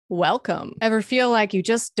Welcome. Ever feel like you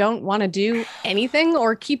just don't want to do anything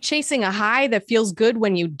or keep chasing a high that feels good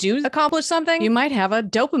when you do accomplish something? You might have a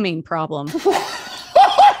dopamine problem.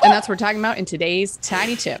 And that's what we're talking about in today's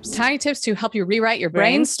Tiny Tips. Tiny tips to help you rewrite your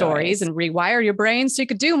brain stories and rewire your brain so you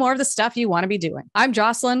could do more of the stuff you want to be doing. I'm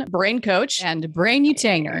Jocelyn, brain coach and brain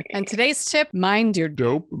utainer. And today's tip, mind your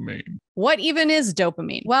dopamine. What even is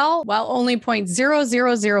dopamine? Well, while only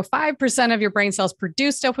 0.0005% of your brain cells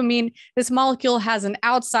produce dopamine, this molecule has an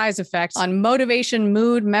outsized effect on motivation,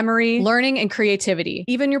 mood, memory, learning, and creativity,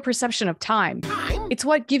 even your perception of time. It's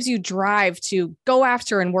what gives you drive to go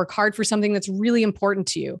after and work hard for something that's really important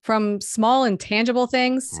to you. From small and tangible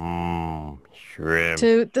things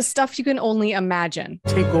to the stuff you can only imagine.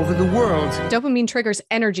 Take over the world. Dopamine triggers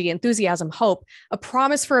energy, enthusiasm, hope, a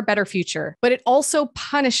promise for a better future, but it also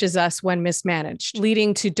punishes us when mismanaged,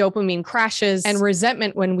 leading to dopamine crashes and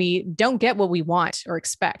resentment when we don't get what we want or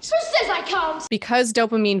expect. Who says I can't? Because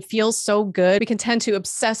dopamine feels so good, we can tend to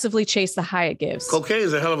obsessively chase the high it gives. Cocaine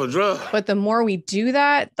is a hell of a drug. But the more we do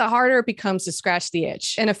that, the harder it becomes to scratch the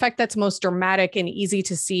itch, an effect that's most dramatic and easy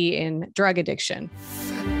to see in drug addiction.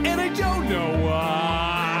 And I don't know why.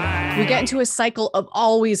 We get into a cycle of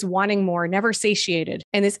always wanting more, never satiated.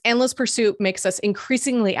 And this endless pursuit makes us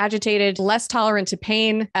increasingly agitated, less tolerant to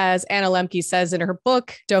pain. As Anna Lembke says in her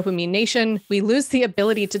book, Dopamine Nation, we lose the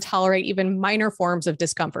ability to tolerate even minor forms of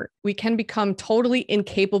discomfort. We can become totally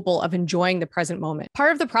incapable of enjoying the present moment.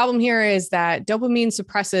 Part of the problem here is that dopamine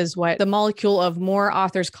suppresses what the molecule of more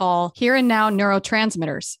authors call here and now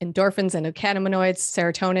neurotransmitters, endorphins and cannabinoids,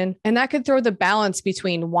 serotonin. And that could throw the balance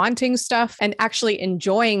between wanting stuff and actually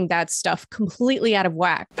enjoying that stuff completely out of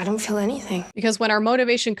whack. I don't feel anything. Because when our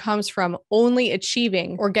motivation comes from only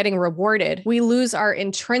achieving or getting rewarded, we lose our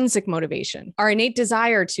intrinsic motivation, our innate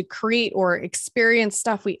desire to create or experience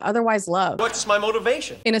stuff we otherwise love. What's my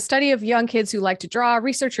motivation? In a study of young kids who like to draw,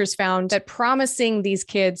 researchers found that promising these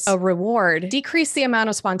kids a reward decreased the amount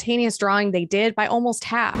of spontaneous drawing they did by almost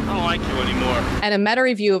half. I don't like you anymore. And a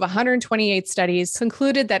meta-review of 128 studies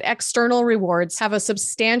concluded that external rewards have a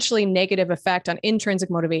substantially negative effect on intrinsic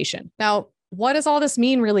motivation. Now, what does all this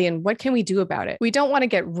mean really, and what can we do about it? We don't want to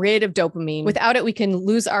get rid of dopamine. Without it, we can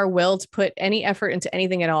lose our will to put any effort into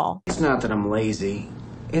anything at all. It's not that I'm lazy.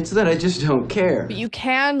 It's that I just don't care. But you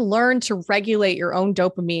can learn to regulate your own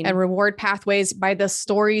dopamine and reward pathways by the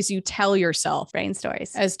stories you tell yourself. Brain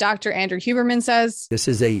stories. As Dr. Andrew Huberman says, this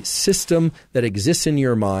is a system that exists in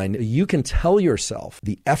your mind. You can tell yourself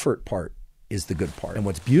the effort part is the good part. And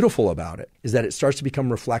what's beautiful about it is that it starts to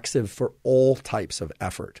become reflexive for all types of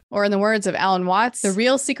effort. Or in the words of Alan Watts, the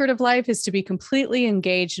real secret of life is to be completely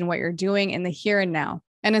engaged in what you're doing in the here and now.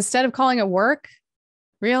 And instead of calling it work,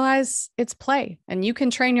 realize it's play. And you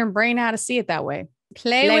can train your brain how to see it that way.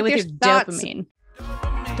 Play with your dopamine.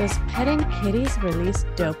 Does petting kitties release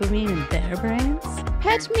dopamine in their brains?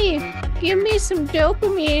 Pet me. Give me some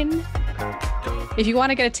dopamine. If you want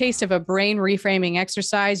to get a taste of a brain reframing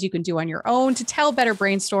exercise you can do on your own to tell better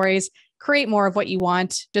brain stories, create more of what you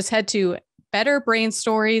want, just head to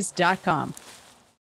betterbrainstories.com.